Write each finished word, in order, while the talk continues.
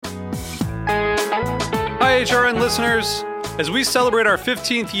HRN listeners. As we celebrate our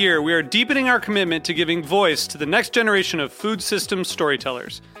 15th year, we are deepening our commitment to giving voice to the next generation of food systems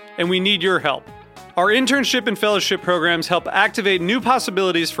storytellers, and we need your help. Our internship and fellowship programs help activate new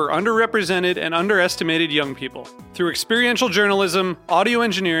possibilities for underrepresented and underestimated young people through experiential journalism, audio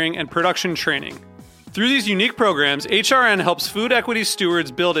engineering, and production training. Through these unique programs, HRN helps food equity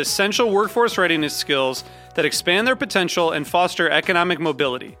stewards build essential workforce readiness skills that expand their potential and foster economic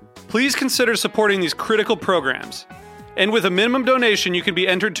mobility. Please consider supporting these critical programs. And with a minimum donation, you can be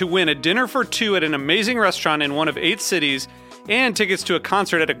entered to win a dinner for two at an amazing restaurant in one of 8 cities and tickets to a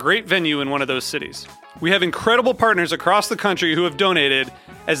concert at a great venue in one of those cities. We have incredible partners across the country who have donated,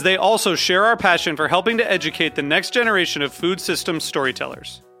 as they also share our passion for helping to educate the next generation of food systems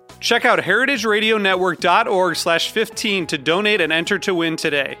storytellers. Check out heritageradionetwork.org/15 to donate and enter to win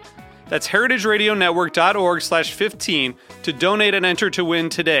today. That's heritageradionetwork.org/15 to donate and enter to win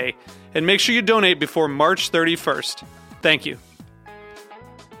today. And make sure you donate before March 31st. Thank you.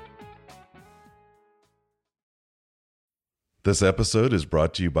 This episode is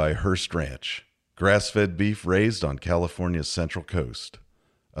brought to you by Hearst Ranch, grass-fed beef raised on California's Central Coast.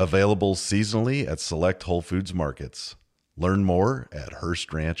 Available seasonally at select Whole Foods markets. Learn more at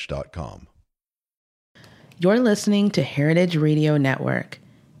HearstRanch.com. You're listening to Heritage Radio Network.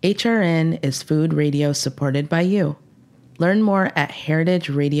 HRN is food radio supported by you. Learn more at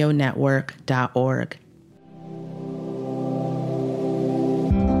heritageradionetwork.org.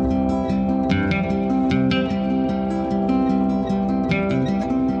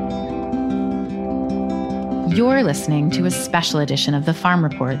 You're listening to a special edition of The Farm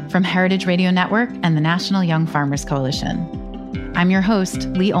Report from Heritage Radio Network and the National Young Farmers Coalition. I'm your host,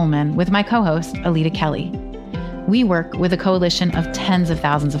 Lee Ullman, with my co-host, Alita Kelly. We work with a coalition of tens of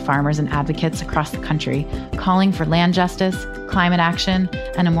thousands of farmers and advocates across the country, calling for land justice, climate action,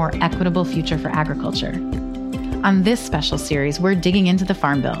 and a more equitable future for agriculture. On this special series, we're digging into the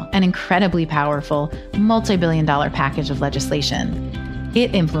Farm Bill, an incredibly powerful, multi-billion-dollar package of legislation.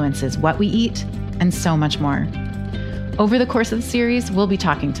 It influences what we eat and so much more. Over the course of the series, we'll be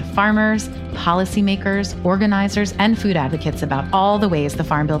talking to farmers, policymakers, organizers, and food advocates about all the ways the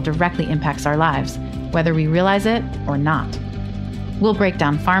Farm Bill directly impacts our lives, whether we realize it or not. We'll break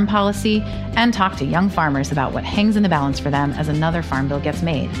down farm policy and talk to young farmers about what hangs in the balance for them as another Farm Bill gets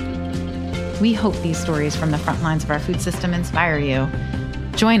made. We hope these stories from the front lines of our food system inspire you.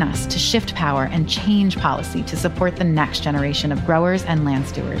 Join us to shift power and change policy to support the next generation of growers and land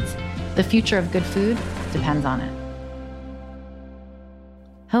stewards. The future of good food depends on it.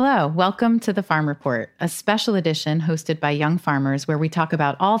 Hello, welcome to the Farm Report, a special edition hosted by young farmers where we talk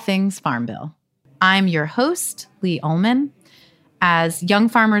about all things Farm Bill. I'm your host, Lee Ullman. As Young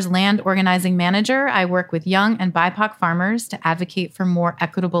Farmers Land Organizing Manager, I work with young and BIPOC farmers to advocate for more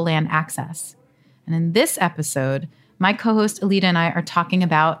equitable land access. And in this episode, my co-host Alita and I are talking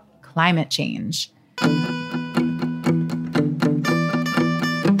about climate change.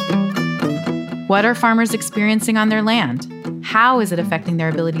 What are farmers experiencing on their land? How is it affecting their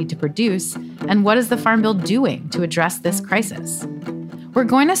ability to produce? And what is the Farm Bill doing to address this crisis? We're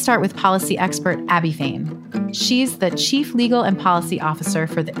going to start with policy expert Abby Fain. She's the Chief Legal and Policy Officer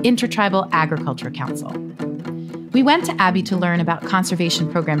for the Intertribal Agriculture Council. We went to Abby to learn about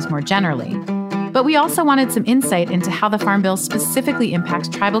conservation programs more generally, but we also wanted some insight into how the Farm Bill specifically impacts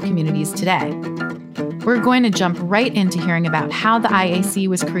tribal communities today. We're going to jump right into hearing about how the IAC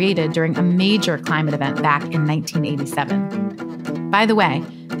was created during a major climate event back in 1987. By the way,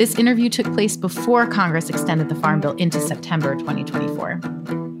 this interview took place before Congress extended the Farm Bill into September 2024.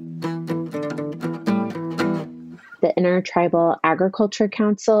 The Intertribal Agriculture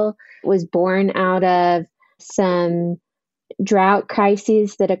Council was born out of some drought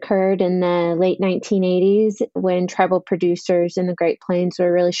crises that occurred in the late 1980s when tribal producers in the Great Plains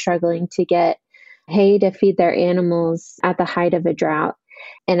were really struggling to get hay to feed their animals at the height of a drought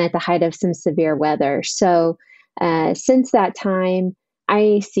and at the height of some severe weather. So since that time,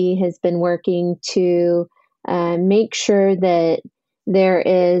 IAC has been working to make sure that there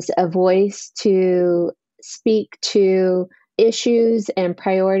is a voice to speak to issues and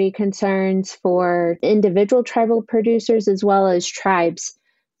priority concerns for individual tribal producers as well as tribes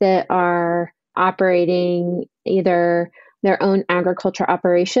that are operating either their own agriculture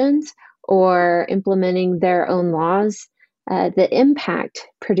operations or implementing their own laws that impact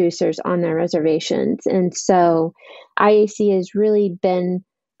producers on their reservations. And so IAC has really been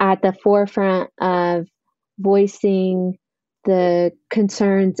at the forefront of voicing the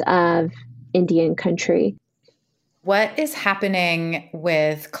concerns of Indian country. What is happening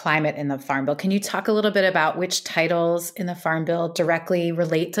with climate in the Farm Bill? Can you talk a little bit about which titles in the Farm Bill directly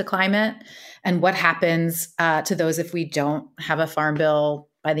relate to climate and what happens to those if we don't have a Farm Bill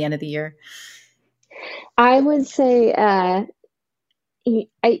by the end of the year? I would say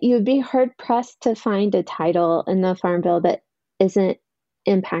you'd be hard pressed to find a title in the Farm Bill that isn't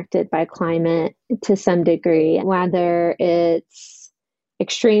impacted by climate to some degree, whether it's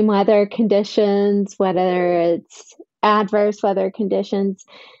extreme weather conditions, whether it's adverse weather conditions.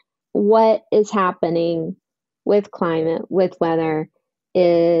 What is happening with climate, with weather,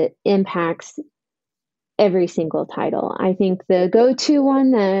 it impacts every single title. I think the go-to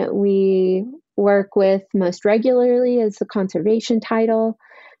one that we work with most regularly is the conservation title,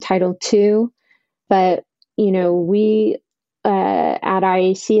 Title II. But, we at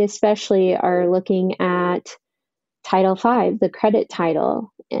IAC especially are looking at Title V, the credit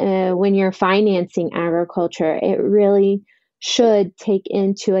title. When you're financing agriculture, it really should take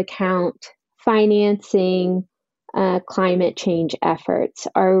into account financing climate change efforts.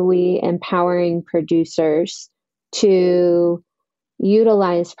 Are we empowering producers to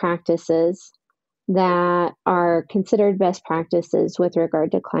utilize practices that are considered best practices with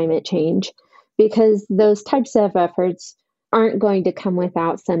regard to climate change? Because those types of efforts aren't going to come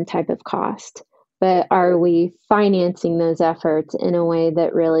without some type of cost. But are we financing those efforts in a way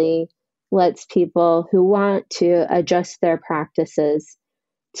that really lets people who want to adjust their practices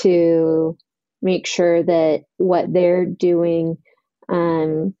to make sure that what they're doing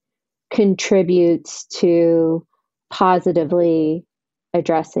contributes to positively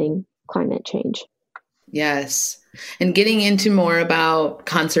addressing climate change? Yes. And getting into more about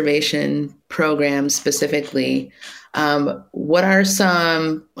conservation programs specifically, what are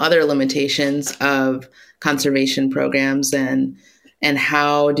some other limitations of conservation programs, and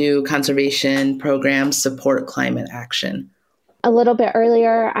how do conservation programs support climate action? A little bit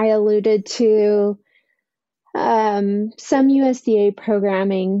earlier, I alluded to some USDA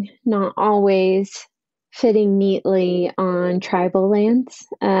programming not always fitting neatly on tribal lands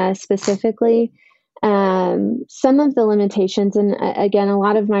specifically. Some of the limitations, and again, a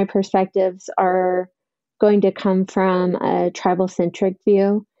lot of my perspectives are going to come from a tribal-centric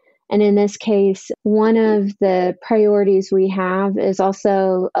view. And in this case, one of the priorities we have is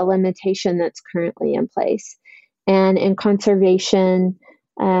also a limitation that's currently in place. And in conservation,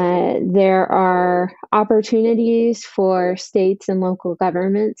 there are opportunities for states and local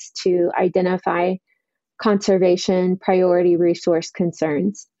governments to identify conservation priority resource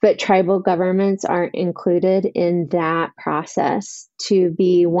concerns, but tribal governments aren't included in that process to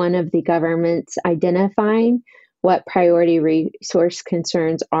be one of the governments identifying what priority resource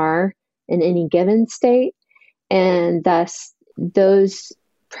concerns are in any given state. And thus, those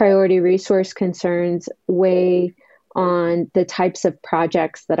priority resource concerns weigh on the types of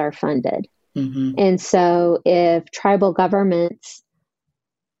projects that are funded. Mm-hmm. And so if tribal governments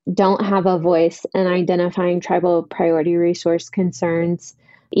don't have a voice in identifying tribal priority resource concerns,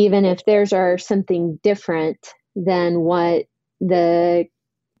 even if theirs are something different than what the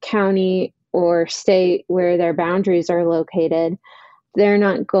county or state where their boundaries are located, they're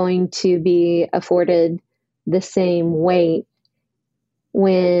not going to be afforded the same weight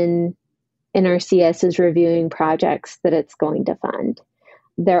when NRCS is reviewing projects that it's going to fund.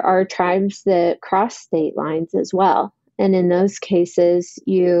 There are tribes that cross state lines as well. And in those cases,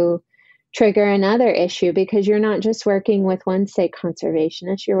 you trigger another issue because you're not just working with one state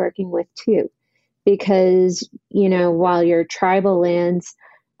conservationist, you're working with two. Because, while your tribal lands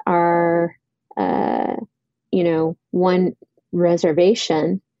are, one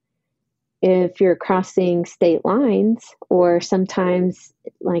reservation, if you're crossing state lines, or sometimes,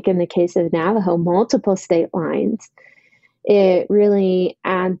 like in the case of Navajo, multiple state lines, it really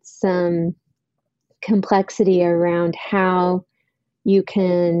adds some complexity around how you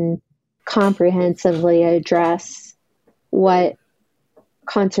can comprehensively address what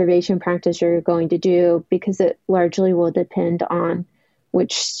conservation practice you're going to do, because it largely will depend on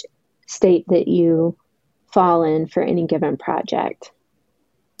which state that you fall in for any given project.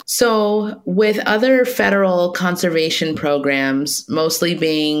 So with other federal conservation programs mostly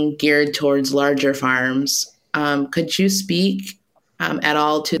being geared towards larger farms, could you speak at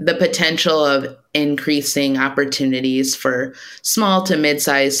all to the potential of increasing opportunities for small to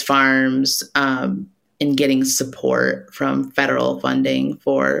mid-sized farms in getting support from federal funding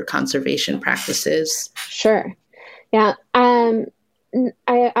for conservation practices? Sure. Yeah. I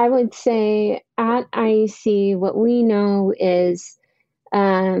would say at IAC, what we know is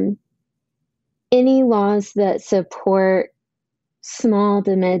any laws that support small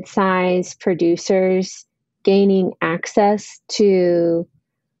to mid-sized producers gaining access to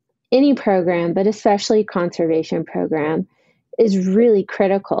any program, but especially conservation program, is really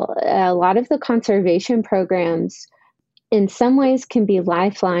critical. A lot of the conservation programs in some ways can be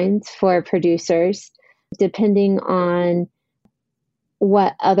lifelines for producers, depending on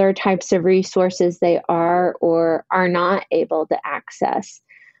what other types of resources they are or are not able to access.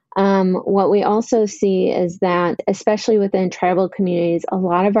 What we also see is that, especially within tribal communities, a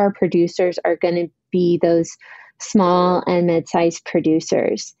lot of our producers are going to be those small and mid-sized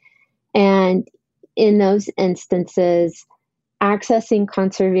producers. And in those instances, accessing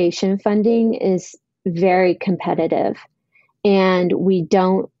conservation funding is very competitive. And we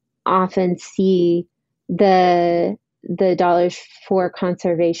don't often see the dollars for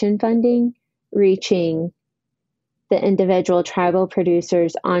conservation funding reaching the individual tribal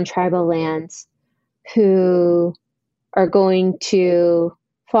producers on tribal lands who are going to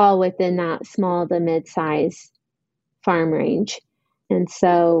fall within that small to mid-size farm range. And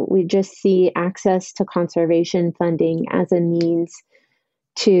so we just see access to conservation funding as a means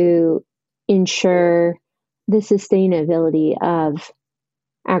to ensure the sustainability of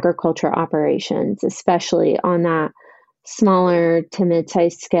agriculture operations, especially on that smaller to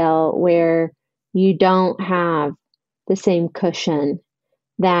mid-sized scale where you don't have the same cushion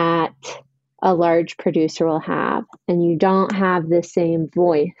that a large producer will have, and you don't have the same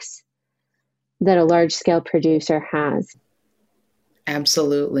voice that a large-scale producer has.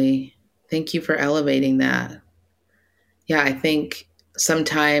 Absolutely. Thank you for elevating that. Yeah, I think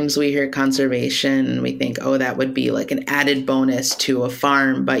sometimes we hear conservation and we think, oh, that would be like an added bonus to a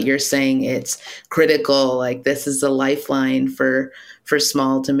farm, but you're saying it's critical, like this is a lifeline for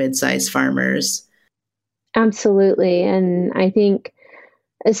small to mid-sized farmers. Absolutely. And I think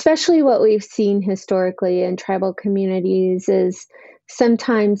especially what we've seen historically in tribal communities is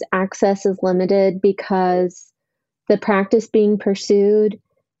sometimes access is limited because the practice being pursued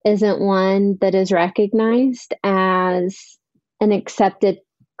isn't one that is recognized as an accepted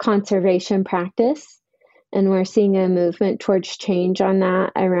conservation practice. And we're seeing a movement towards change on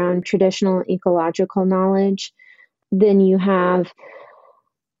that around traditional ecological knowledge. Then you have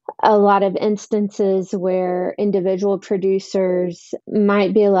a lot of instances where individual producers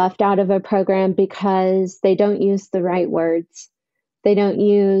might be left out of a program because they don't use the right words. They don't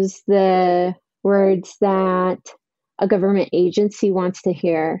use the words that a government agency wants to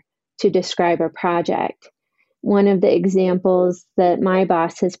hear to describe a project. One of the examples that my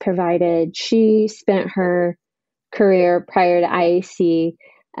boss has provided, she spent her career prior to IAC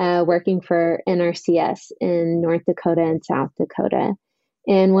working for NRCS in North Dakota and South Dakota.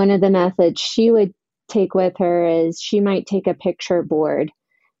 And one of the methods she would take with her is she might take a picture board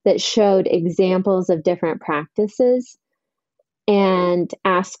that showed examples of different practices and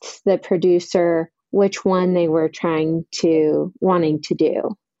asked the producer which one they were wanting to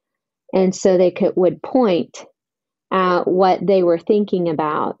do. And so they would point at what they were thinking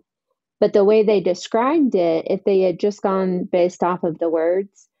about. But the way they described it, if they had just gone based off of the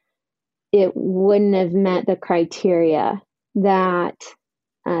words, it wouldn't have met the criteria that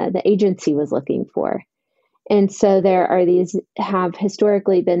the agency was looking for. And so have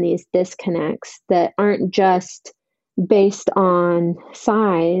historically been these disconnects that aren't just based on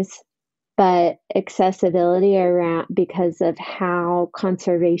size, but accessibility around because of how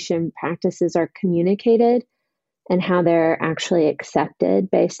conservation practices are communicated and how they're actually accepted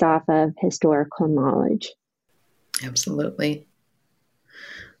based off of historical knowledge. Absolutely.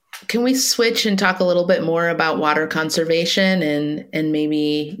 Can we switch and talk a little bit more about water conservation and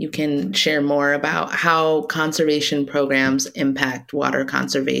maybe you can share more about how conservation programs impact water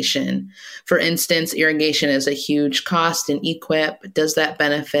conservation? For instance, irrigation is a huge cost in EQIP. Does that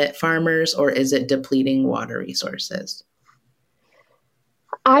benefit farmers or is it depleting water resources?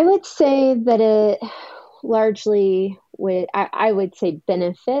 I would say that it largely I would say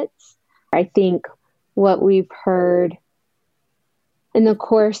benefits. I think what we've heard in the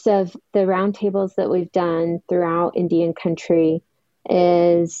course of the roundtables that we've done throughout Indian country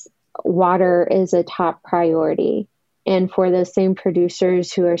is water is a top priority. And for those same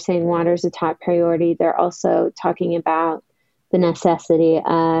producers who are saying water is a top priority, they're also talking about the necessity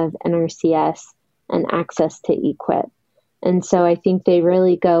of NRCS and access to EQIP. And so I think they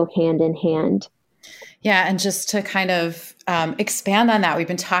really go hand in hand. Yeah. And just to kind of expand on that, we've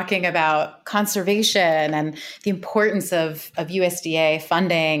been talking about conservation and the importance of USDA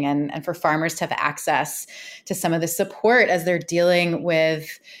funding and for farmers to have access to some of the support as they're dealing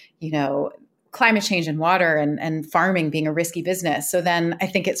with, climate change and water and farming being a risky business. So then I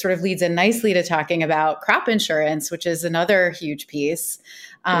think it sort of leads in nicely to talking about crop insurance, which is another huge piece.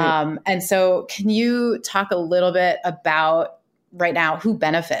 And so can you talk a little bit about right now who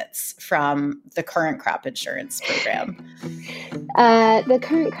benefits from the current crop insurance program? The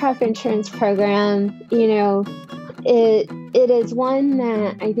current crop insurance program, it is one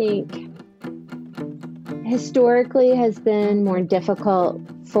that I think historically has been more difficult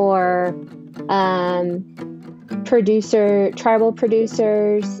for tribal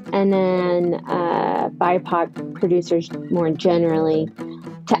producers and then BIPOC producers more generally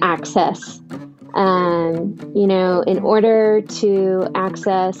to access. In order to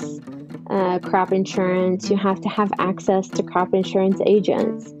access crop insurance, you have to have access to crop insurance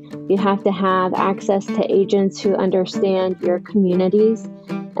agents. You have to have access to agents who understand your communities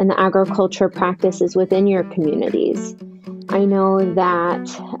and the agriculture practices within your communities. I know that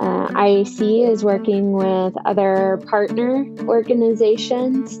IAC is working with other partner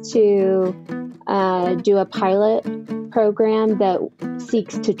organizations to do a pilot program that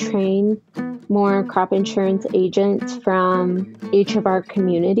seeks to train more crop insurance agents from each of our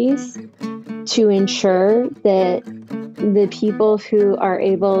communities to ensure that the people who are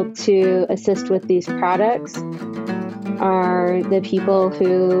able to assist with these products are the people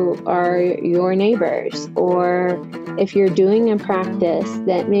who are your neighbors, or if you're doing a practice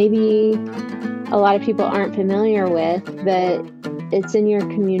that maybe a lot of people aren't familiar with, but it's in your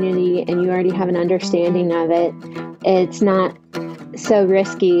community and you already have an understanding of it, it's not so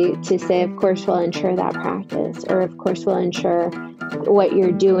risky to say, of course, we'll insure that practice, or of course, we'll insure what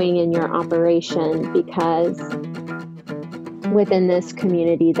you're doing in your operation, because within this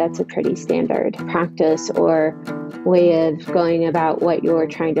community, that's a pretty standard practice or way of going about what you're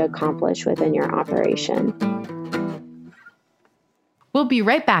trying to accomplish within your operation. We'll be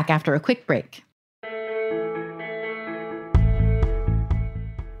right back after a quick break.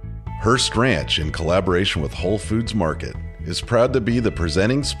 Hearst Ranch, in collaboration with Whole Foods Market, is proud to be the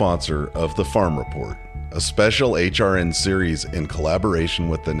presenting sponsor of The Farm Report, a special HRN series in collaboration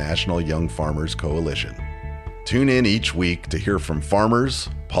with the National Young Farmers Coalition. Tune in each week to hear from farmers,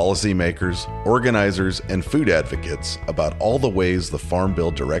 policymakers, organizers, and food advocates about all the ways the Farm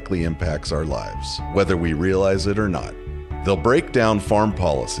Bill directly impacts our lives, whether we realize it or not. They'll break down farm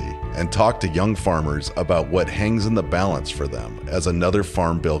policy and talk to young farmers about what hangs in the balance for them as another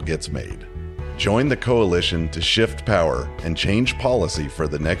farm bill gets made. Join the coalition to shift power and change policy for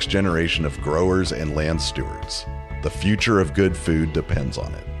the next generation of growers and land stewards. The future of good food depends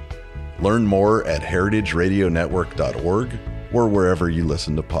on it. Learn more at heritageradionetwork.org or wherever you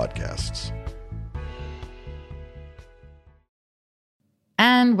listen to podcasts.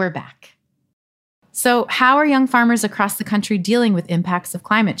 And we're back. So, how are young farmers across the country dealing with impacts of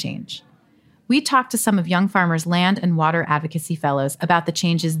climate change? We talked to some of Young Farmers' land and water advocacy fellows about the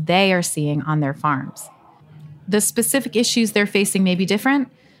changes they are seeing on their farms. The specific issues they're facing may be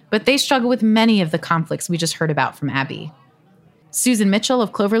different, but they struggle with many of the conflicts we just heard about from Abby. Susan Mitchell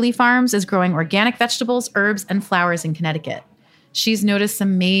of Cloverleaf Farms is growing organic vegetables, herbs, and flowers in Connecticut. She's noticed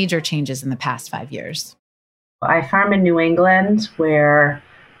some major changes in the past 5 years. I farm in New England, where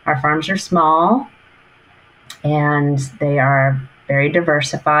our farms are small and they are very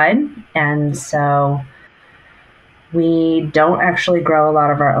diversified. And so we don't actually grow a lot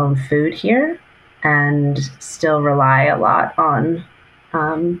of our own food here and still rely a lot on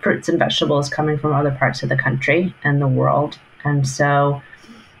fruits and vegetables coming from other parts of the country and the world. And so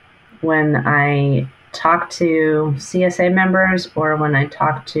when I talk to CSA members or when I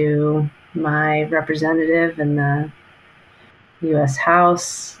talk to my representative in the U.S.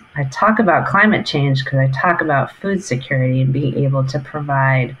 House, I talk about climate change because I talk about food security and being able to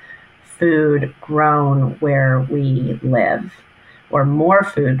provide food grown where we live, or more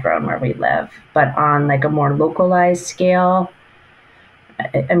food grown where we live, but on like a more localized scale.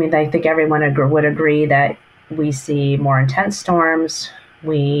 I mean, I think everyone would agree that we see more intense storms.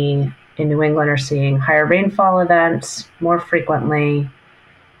 We in New England are seeing higher rainfall events more frequently,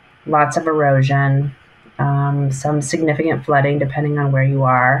 lots of erosion, some significant flooding depending on where you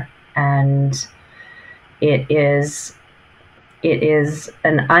are. And it is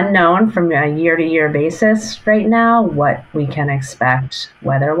an unknown from a year-to-year basis right now what we can expect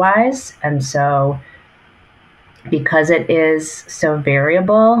weather-wise. And so because it is so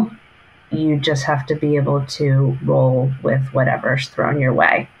variable, you just have to be able to roll with whatever's thrown your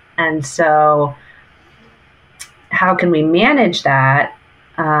way. And so how can we manage that?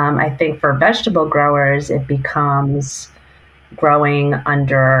 I think for vegetable growers, it becomes growing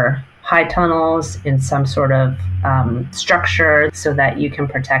under high tunnels in some sort of structure so that you can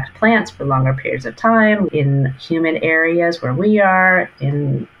protect plants for longer periods of time in humid areas where we are,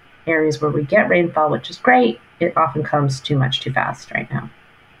 in areas where we get rainfall, which is great. It often comes too much too fast right now.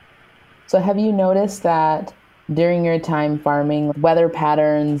 So have you noticed that during your time farming, weather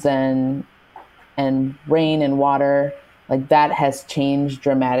patterns and rain and water, like that has changed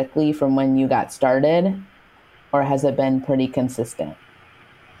dramatically from when you got started? Or has it been pretty consistent?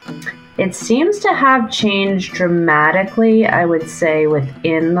 It seems to have changed dramatically, I would say,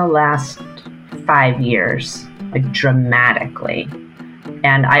 within the last 5 years, like dramatically.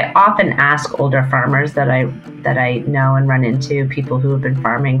 And I often ask older farmers that I know and run into, people who have been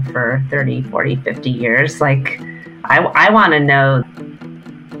farming for 30, 40, 50 years, like I want to know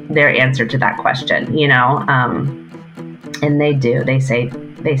their answer to that question, you know? And they do. They say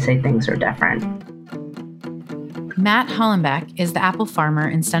things are different. Matt Hollenbeck is the apple farmer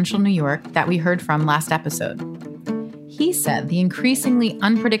in central New York that we heard from last episode. He said the increasingly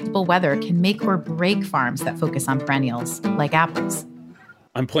unpredictable weather can make or break farms that focus on perennials, like apples.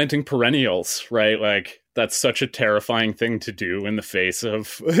 I'm planting perennials, right? Like that's such a terrifying thing to do in the face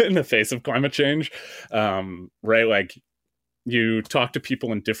of climate change, right? Like you talk to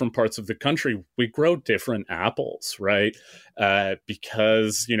people in different parts of the country, we grow different apples, right?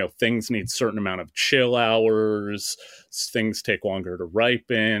 Because, you know, things need a certain amount of chill hours, things take longer to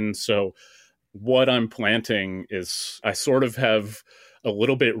ripen. So what I'm planting is I sort of have a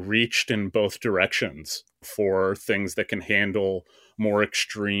little bit reached in both directions for things that can handle more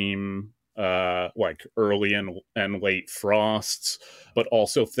extreme like early and late frosts, but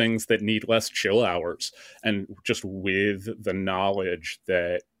also things that need less chill hours. And just with the knowledge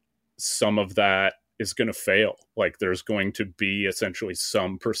that some of that is going to fail, like there's going to be essentially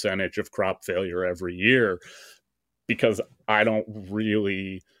some percentage of crop failure every year, because I don't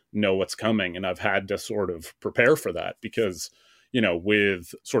really know what's coming. And I've had to sort of prepare for that because, you know,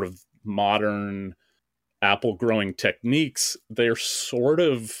 with sort of modern apple growing techniques, they're sort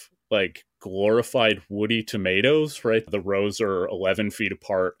of like glorified woody tomatoes, right? The rows are 11 feet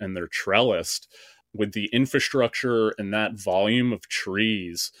apart and they're trellised. With the infrastructure and that volume of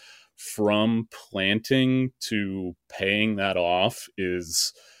trees, from planting to paying that off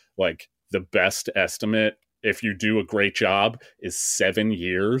is like the best estimate, if you do a great job, is 7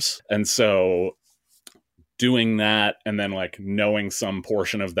 years. And so doing that and then like knowing some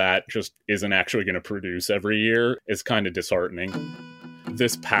portion of that just isn't actually going to produce every year is kind of disheartening.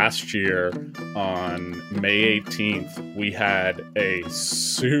 This past year on May 18th, we had a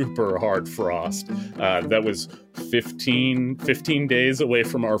super hard frost that was 15 days away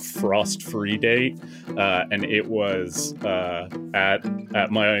from our frost-free date. And it was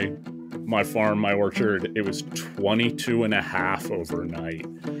at my farm, my orchard, it was 22 and a half overnight.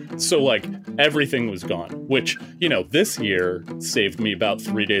 So like everything was gone, which, you know, this year saved me about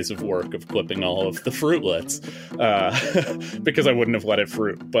 3 days of work of clipping all of the fruitlets because I wouldn't have let it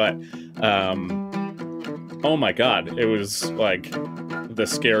fruit. But oh my God, it was like the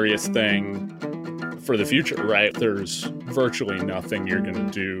scariest thing for the future, right? There's virtually nothing you're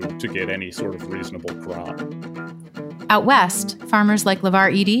going to do to get any sort of reasonable crop. Out west, farmers like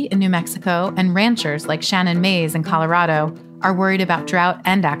LeVar Eady in New Mexico and ranchers like Shannon Mays in Colorado are worried about drought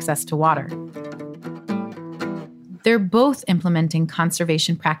and access to water. They're both implementing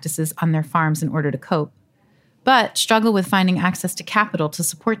conservation practices on their farms in order to cope, but struggle with finding access to capital to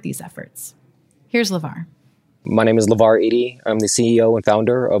support these efforts. Here's LeVar. My name is LeVar Eady. I'm the CEO and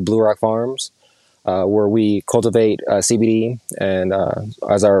founder of Blue Rock Farms, where we cultivate CBD. And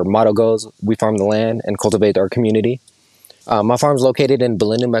as our motto goes, we farm the land and cultivate our community. My farm is located in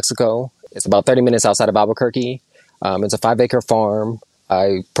Belen, New Mexico. It's about 30 minutes outside of Albuquerque. It's a 5-acre farm.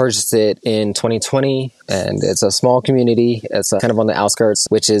 I purchased it in 2020, and it's a small community. It's kind of on the outskirts,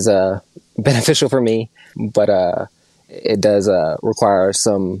 which is beneficial for me, but it does require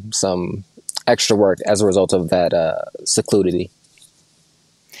some extra work as a result of that secludity.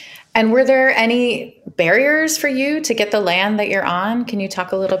 And were there any barriers for you to get the land that you're on? Can you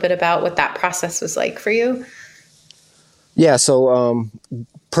talk a little bit about what that process was like for you? Yeah, so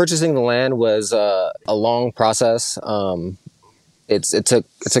purchasing the land was a long process. It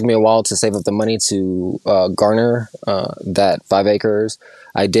took me a while to save up the money to garner that 5 acres.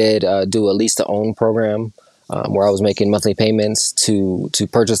 I did do a lease to own program where I was making monthly payments to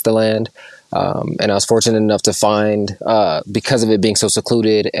purchase the land. And I was fortunate enough to find, because of it being so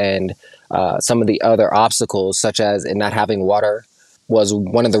secluded and some of the other obstacles, such as it not having water, was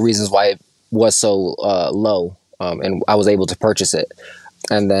one of the reasons why it was so low. And I was able to purchase it.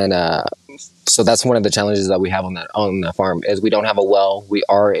 And then So that's one of the challenges that we have on that farm is we don't have a well. We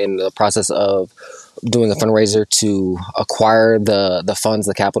are in the process of doing a fundraiser to acquire the funds,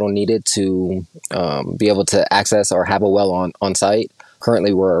 the capital needed to be able to access or have a well on site.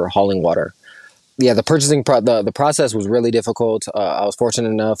 Currently, we're hauling water. Yeah, the purchasing the process was really difficult. I was fortunate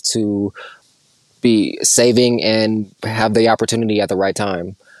enough to be saving and have the opportunity at the right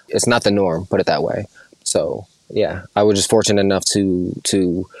time. It's not the norm, put it that way. So yeah, I was just fortunate enough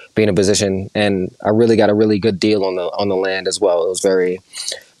to be in a position, and I really got a really good deal on the land as well. It was very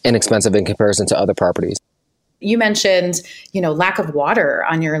inexpensive in comparison to other properties. You mentioned, lack of water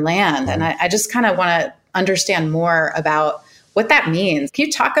on your land, and I just kind of want to understand more about what that means. Can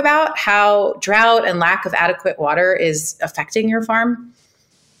you talk about how drought and lack of adequate water is affecting your farm?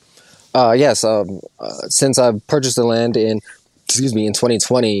 Yes. Since I've purchased the land in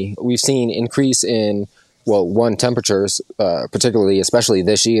 2020, we've seen increase in temperatures, particularly, especially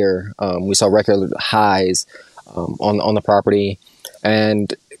this year. We saw record highs on the property,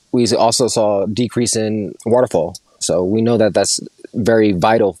 and we also saw a decrease in waterfall. So we know that that's very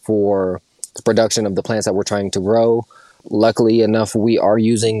vital for the production of the plants that we're trying to grow. Luckily enough, we are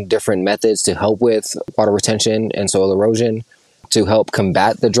using different methods to help with water retention and soil erosion to help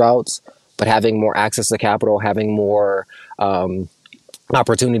combat the droughts, but having more access to capital, having more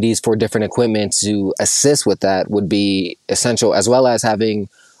opportunities for different equipment to assist with that would be essential, as well as having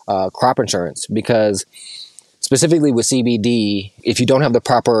crop insurance, because specifically with CBD, if you don't have the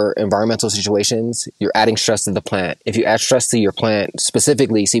proper environmental situations, you're adding stress to the plant. If you add stress to your plant,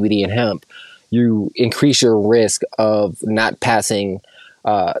 specifically CBD and hemp, you increase your risk of not passing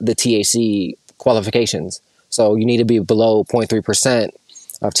the THC qualifications. So you need to be below 0.3%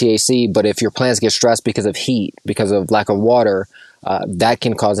 of THC. But if your plants get stressed because of heat, because of lack of water, that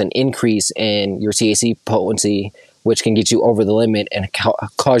can cause an increase in your THC potency, which can get you over the limit and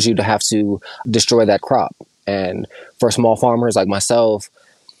cause you to have to destroy that crop. And for small farmers like myself,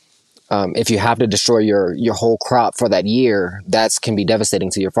 if you have to destroy your whole crop for that year, that can be devastating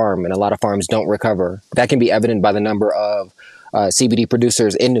to your farm. And a lot of farms don't recover. That can be evident by the number of CBD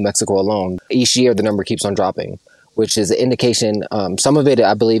producers in New Mexico alone. Each year, the number keeps on dropping, which is an indication. Some of it,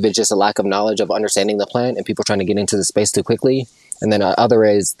 I believe, is just a lack of knowledge of understanding the plant and people trying to get into the space too quickly. And then other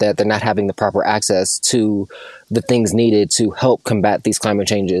is that they're not having the proper access to the things needed to help combat these climate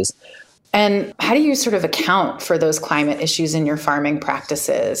changes. And how do you sort of account for those climate issues in your farming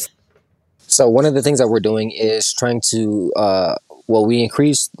practices? So one of the things that we're doing is trying to, we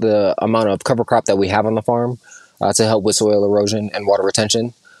increase the amount of cover crop that we have on the farm to help with soil erosion and water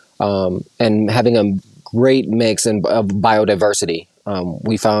retention, and having a great mix of biodiversity.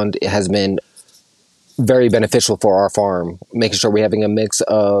 We found it has been very beneficial for our farm, making sure we're having a mix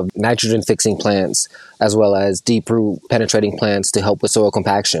of nitrogen fixing plants as well as deep root penetrating plants to help with soil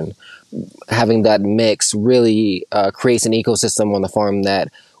compaction. Having that mix really creates an ecosystem on the farm that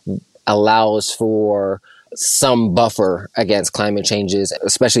allows for some buffer against climate changes,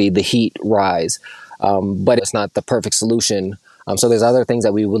 especially the heat rise. But it's not the perfect solution. So there's other things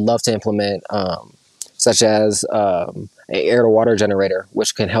that we would love to implement, such as an air-to-water generator,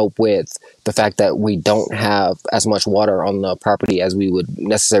 which can help with the fact that we don't have as much water on the property as we would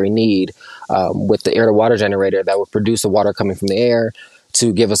necessarily need. With the air-to-water generator, that would produce the water coming from the air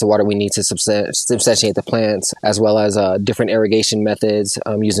to give us the water we need to substantiate the plants, as well as different irrigation methods,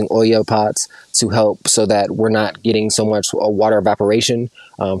 using oil pots to help so that we're not getting so much water evaporation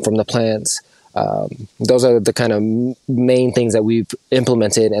from the plants. Those are the kind of main things that we've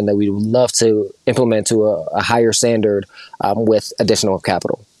implemented and that we would love to implement to a higher standard with additional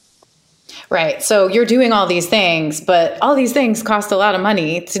capital. Right. So you're doing all these things, but all these things cost a lot of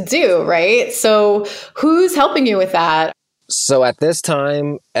money to do, right? So who's helping you with that? So at this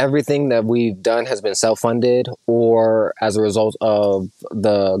time, everything that we've done has been self-funded or as a result of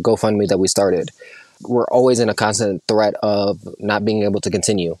the GoFundMe that we started. We're always in a constant threat of not being able to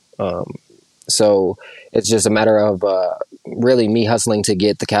continue. So it's just a matter of really me hustling to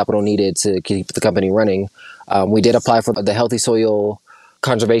get the capital needed to keep the company running. We did apply for the Healthy Soil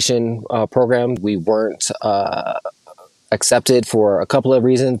Conservation Program. We weren't accepted for a couple of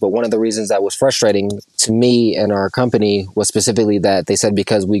reasons, but one of the reasons that was frustrating to me and our company was specifically that they said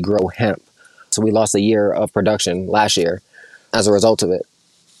because we grow hemp. So we lost a year of production last year as a result of it.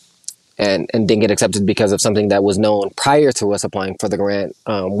 And didn't get accepted because of something that was known prior to us applying for the grant,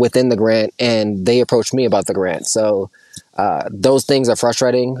 within the grant, and they approached me about the grant. So those things are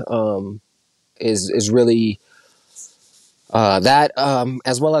frustrating, is really that,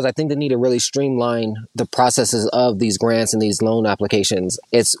 as well as I think they need to really streamline the processes of these grants and these loan applications.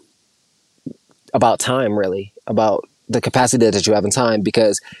 It's about time, really, about the capacity that you have in time,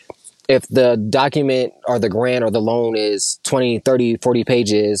 because if the document or the grant or the loan is 20, 30, 40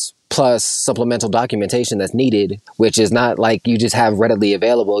 pages plus supplemental documentation that's needed, which is not like you just have readily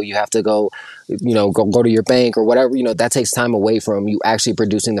available, you have to go to your bank or whatever, that takes time away from you actually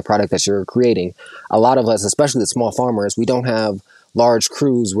producing the product that you're creating. A lot of us, especially the small farmers, we don't have large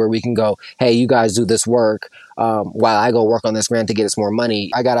crews where we can go, hey, you guys do this work while I go work on this grant to get us more money.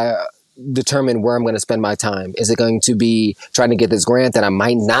 I got to determine where I'm going to spend my time. Is it going to be trying to get this grant that I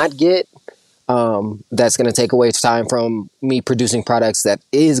might not get? That's going to take away time from me producing products that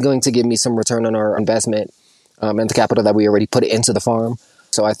is going to give me some return on our investment and the capital that we already put into the farm.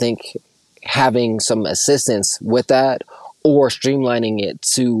 So I think having some assistance with that or streamlining it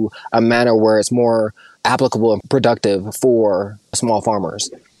to a manner where it's more applicable and productive for small farmers.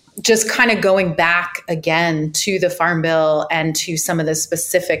 Just kind of going back again to the Farm Bill and to some of the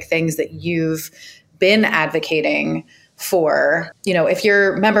specific things that you've been advocating for, if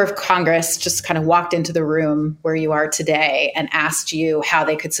your member of Congress just kind of walked into the room where you are today and asked you how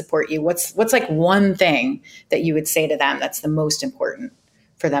they could support you, what's like one thing that you would say to them that's the most important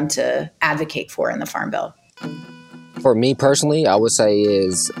for them to advocate for in the Farm Bill? For me personally, I would say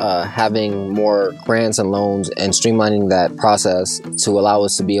is having more grants and loans and streamlining that process to allow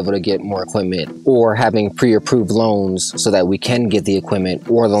us to be able to get more equipment, or having pre-approved loans so that we can get the equipment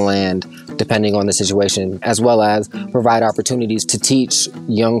or the land depending on the situation, as well as provide opportunities to teach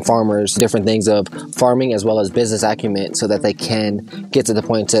young farmers different things of farming as well as business acumen so that they can get to the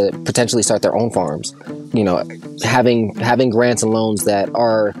point to potentially start their own farms. Having grants and loans that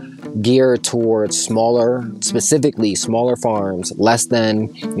are geared towards specifically smaller farms, less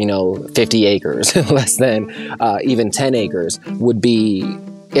than 50 acres, less than even 10 acres, would be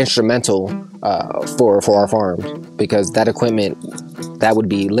instrumental for our farms, because that equipment, that would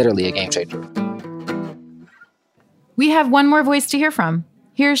be literally a game changer. We have one more voice to hear from.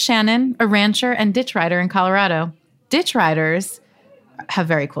 Here's Shannon, a rancher and ditch rider in Colorado. Ditch riders have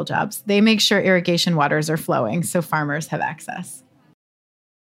very cool jobs. They make sure irrigation waters are flowing so farmers have access.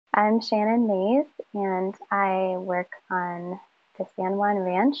 I'm Shannon Mays, and I work on the San Juan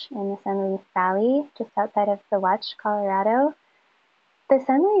Ranch in the San Luis Valley, just outside of Saguache, Colorado. The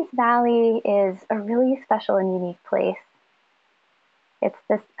San Luis Valley is a really special and unique place. It's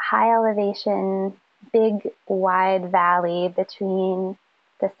this high elevation, big, wide valley between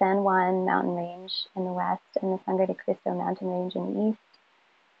the San Juan mountain range in the west and the Sangre de Cristo mountain range in the east.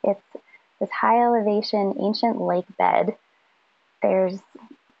 It's this high elevation, ancient lake bed. There's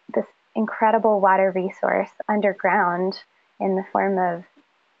this incredible water resource underground in the form of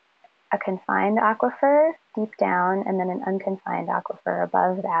a confined aquifer deep down and then an unconfined aquifer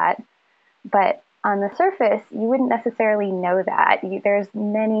above that. But on the surface, you wouldn't necessarily know that. There's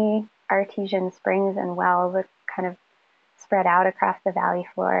many artesian springs and wells that kind of spread out across the valley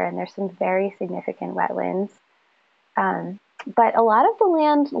floor, and there's some very significant wetlands. But a lot of the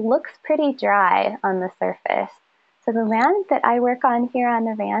land looks pretty dry on the surface. So the land that I work on here on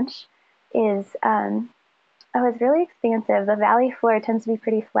the ranch is really expansive. The valley floor tends to be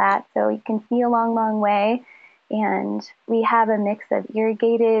pretty flat, so you can see a long, long way. And we have a mix of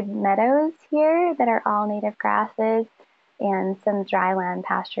irrigated meadows here that are all native grasses and some dryland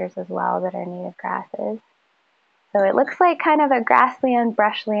pastures as well that are native grasses. So it looks like kind of a grassland,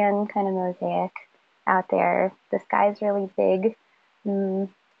 brushland kind of mosaic out there. The sky's really big.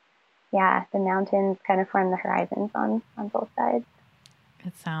 Yeah, the mountains kind of form the horizons on both sides.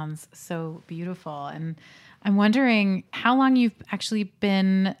 It sounds so beautiful. And I'm wondering how long you've actually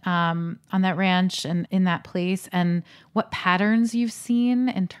been on that ranch and in that place, and what patterns you've seen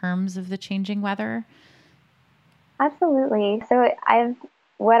in terms of the changing weather. Absolutely. So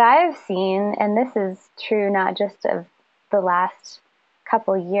what I've seen, and this is true not just of the last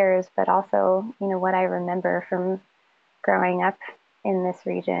couple years, but also, what I remember from growing up in this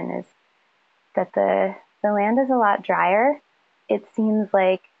region, is that the land is a lot drier. It seems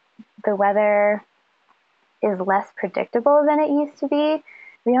like the weather is less predictable than it used to be.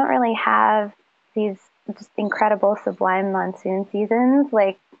 We don't really have these just incredible sublime monsoon seasons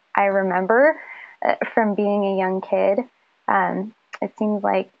like I remember from being a young kid. It seems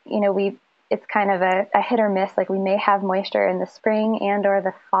like, it's kind of a hit or miss. Like we may have moisture in the spring and or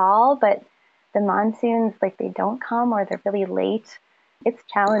the fall, but the monsoons, like they don't come or they're really late. It's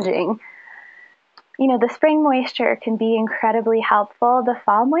challenging. The spring moisture can be incredibly helpful. The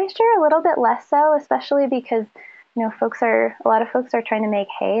fall moisture, a little bit less so, especially because, a lot of folks are trying to make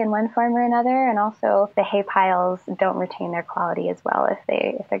hay in one form or another. And also the hay piles don't retain their quality as well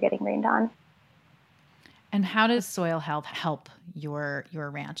if they're getting rained on. And how does soil health help your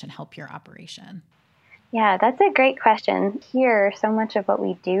ranch and help your operation? Yeah, that's a great question. Here, so much of what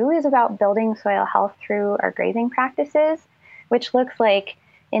we do is about building soil health through our grazing practices, which looks like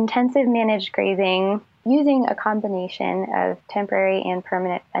intensive managed grazing using a combination of temporary and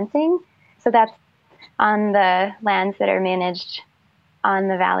permanent fencing. So that's on the lands that are managed on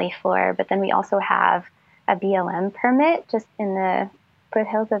the valley floor, but then we also have a BLM permit just in the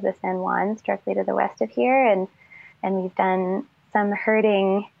foothills of the San Juans directly to the west of here, and we've done some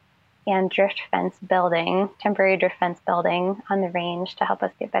herding and temporary drift fence building on the range to help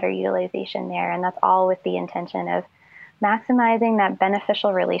us get better utilization there. And that's all with the intention of maximizing that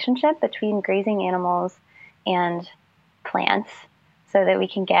beneficial relationship between grazing animals and plants so that we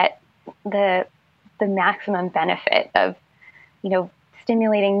can get the maximum benefit of,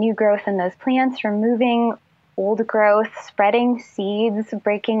 stimulating new growth in those plants, removing old growth, spreading seeds,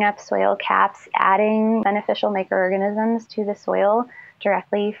 breaking up soil caps, adding beneficial microorganisms to the soil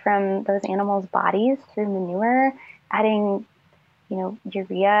directly from those animals' bodies through manure, adding,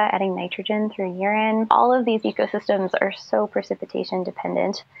 urea, adding nitrogen through urine. All of these ecosystems are so precipitation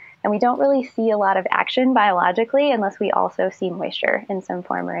dependent, and we don't really see a lot of action biologically unless we also see moisture in some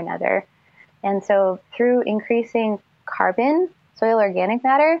form or another. And so through increasing carbon, soil organic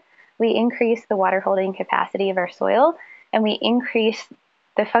matter, we increase the water holding capacity of our soil, and we increase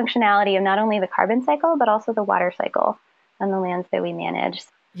the functionality of not only the carbon cycle, but also the water cycle on the lands that we manage.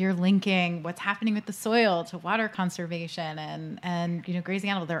 You're linking what's happening with the soil to water conservation and grazing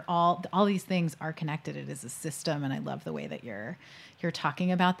animals. They're all these things are connected. It is a system, and I love the way that you're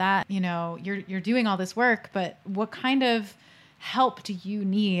talking about that. You're doing all this work, but what kind of help do you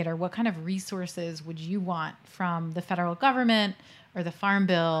need, or what kind of resources would you want from the federal government or the Farm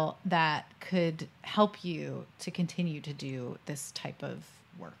Bill that could help you to continue to do this type of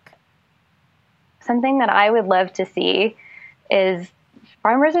work? Something that I would love to see is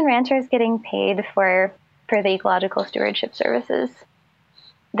farmers and ranchers getting paid for the ecological stewardship services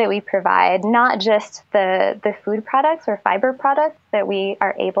that we provide, not just the food products or fiber products that we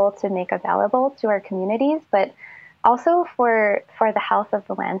are able to make available to our communities, but also for the health of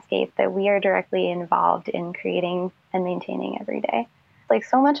the landscape that we are directly involved in creating and maintaining every day. Like,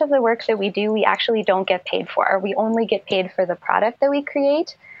 so much of the work that we do, we actually don't get paid for. We only get paid for the product that we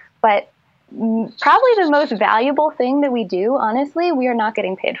create, but probably the most valuable thing that we do, honestly, we are not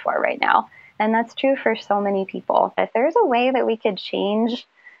getting paid for right now. And that's true for so many people. If there's a way that we could change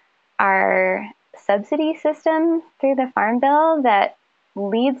our subsidy system through the Farm Bill that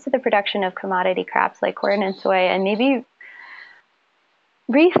leads to the production of commodity crops like corn and soy, and maybe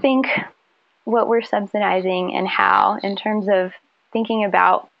rethink what we're subsidizing and how, in terms of thinking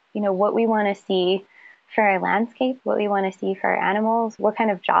about, what we want to see for our landscape, what we want to see for our animals, what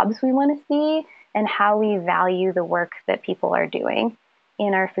kind of jobs we want to see, and how we value the work that people are doing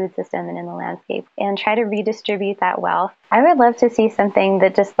in our food system and in the landscape, and try to redistribute that wealth. I would love to see something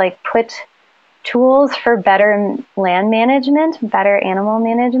that just put tools for better land management, better animal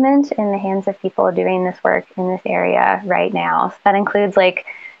management in the hands of people doing this work in this area right now. So that includes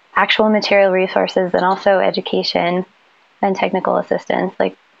actual material resources and also education and technical assistance.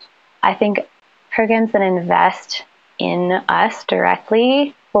 I think programs that invest in us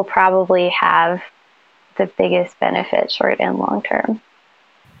directly will probably have the biggest benefit short and long term.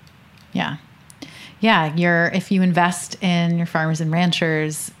 Yeah. If you invest in your farmers and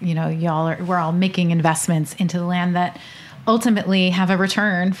ranchers, we're all making investments into the land that ultimately have a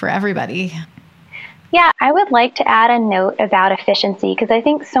return for everybody. Yeah, I would like to add a note about efficiency, because I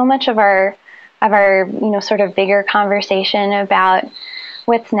think so much of our sort of bigger conversation about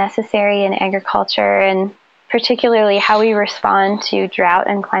what's necessary in agriculture, and particularly how we respond to drought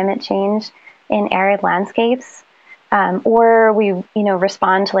and climate change in arid landscapes, or we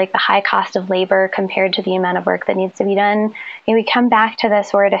respond to the high cost of labor compared to the amount of work that needs to be done. We come back to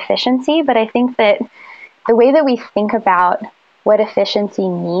this word efficiency, but I think that the way that we think about what efficiency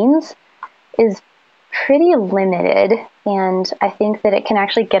means is pretty limited, and I think that it can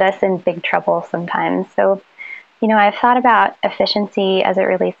actually get us in big trouble sometimes. So, I've thought about efficiency as it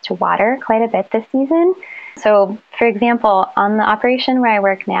relates to water quite a bit this season. So, for example, on the operation where I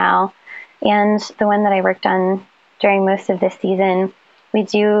work now, and the one that I worked on during most of this season, we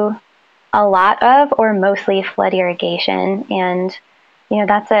do a lot of, or mostly, flood irrigation. And,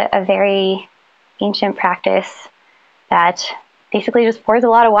 that's a very ancient practice that basically just pours a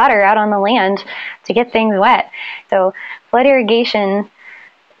lot of water out on the land to get things wet. So flood irrigation,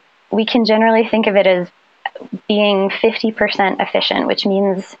 we can generally think of it as being 50% efficient, which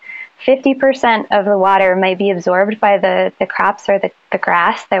means 50% of the water might be absorbed by the crops or the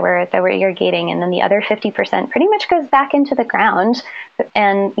grass that we're irrigating, and then the other 50% pretty much goes back into the ground.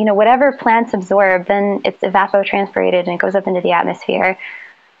 And whatever plants absorb, then it's evapotranspirated and it goes up into the atmosphere.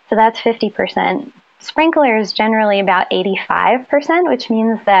 So that's 50%. Sprinklers generally about 85%, which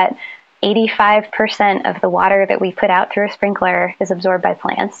means that 85% of the water that we put out through a sprinkler is absorbed by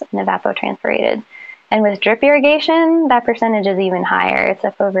plants and evapotranspirated. And with drip irrigation, that percentage is even higher. It's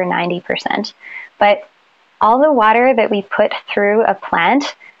up over 90%. But all the water that we put through a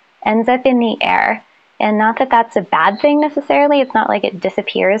plant ends up in the air. And not that that's a bad thing necessarily. It's not like it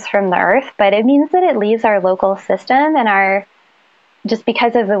disappears from the earth, but it means that it leaves our local system and just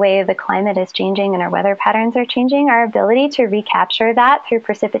because of the way the climate is changing and our weather patterns are changing, our ability to recapture that through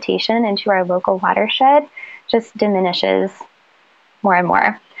precipitation into our local watershed just diminishes more and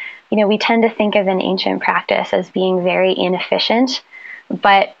more. We tend to think of an ancient practice as being very inefficient,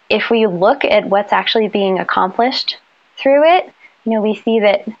 but if we look at what's actually being accomplished through it, we see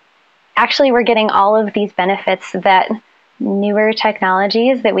that actually we're getting all of these benefits that newer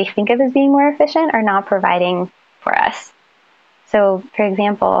technologies that we think of as being more efficient are not providing for us. So, for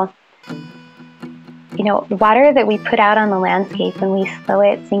example, water that we put out on the landscape, when we slow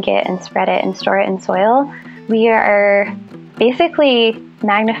it, sink it, and spread it, and store it in soil, we are basically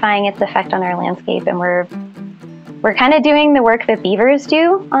magnifying its effect on our landscape, and we're kind of doing the work that beavers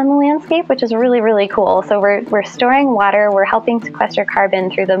do on the landscape, which is really, really cool. So we're storing water, we're helping sequester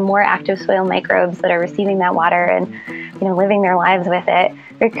carbon through the more active soil microbes that are receiving that water and living their lives with it.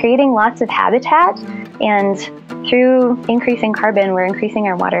 We're creating lots of habitat, and through increasing carbon, we're increasing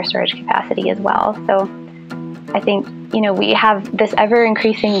our water storage capacity as well. So I think, we have this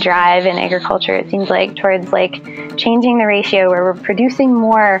ever-increasing drive in agriculture, it seems like, towards changing the ratio where we're producing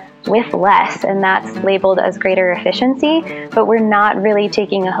more with less, and that's labeled as greater efficiency, but we're not really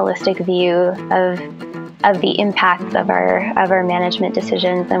taking a holistic view of the impacts of our management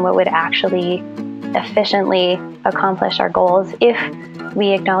decisions and what would actually efficiently accomplish our goals if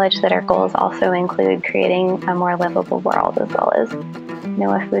we acknowledge that our goals also include creating a more livable world, as well as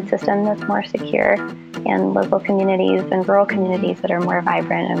a food system that's more secure, and local communities and rural communities that are more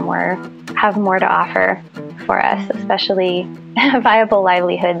vibrant and have more to offer for us, especially viable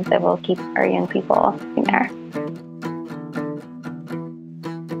livelihoods that will keep our young people in there.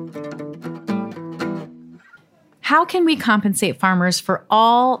 How can we compensate farmers for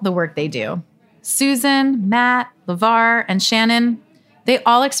all the work they do? Susan, Matt, LeVar, and Shannon, they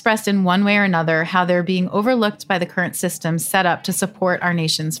all expressed in one way or another how they're being overlooked by the current system set up to support our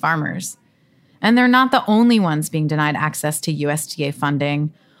nation's farmers. And they're not the only ones being denied access to USDA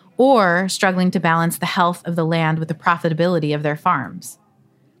funding or struggling to balance the health of the land with the profitability of their farms.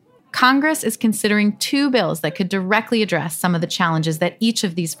 Congress is considering 2 bills that could directly address some of the challenges that each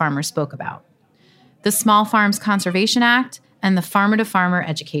of these farmers spoke about: the Small Farms Conservation Act and the Farmer-to-Farmer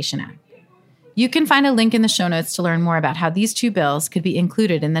Education Act. You can find a link in the show notes to learn more about how these 2 bills could be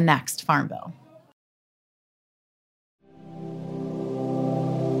included in the next Farm Bill.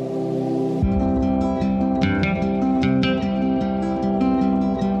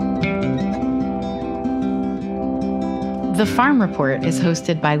 The Farm Report is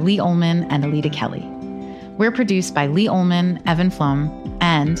hosted by Lee Ullman and Alita Kelly. We're produced by Lee Ullman, Evan Flum,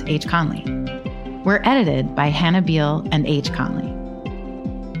 and H. Conley. We're edited by Hannah Beal and H. Conley.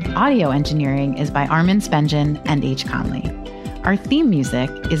 Audio engineering is by Armin Spengen and H. Conley. Our theme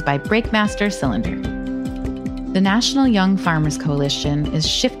music is by Breakmaster Cylinder. The National Young Farmers Coalition is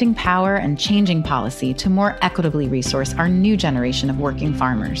shifting power and changing policy to more equitably resource our new generation of working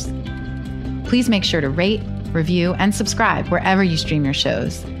farmers. Please make sure to rate, review, and subscribe wherever you stream your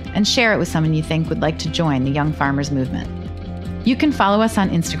shows, and share it with someone you think would like to join the Young Farmers movement. You can follow us on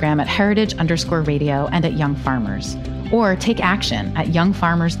Instagram at heritage_radio and at Young Farmers, or take action at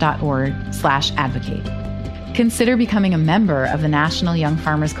youngfarmers.org/advocate. Consider becoming a member of the National Young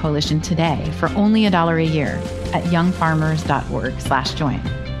Farmers Coalition today for only $1 a year at youngfarmers.org/join.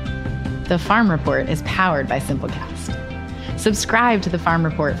 The Farm Report is powered by Simplecast. Subscribe to the Farm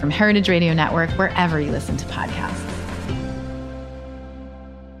Report from Heritage Radio Network wherever you listen to podcasts.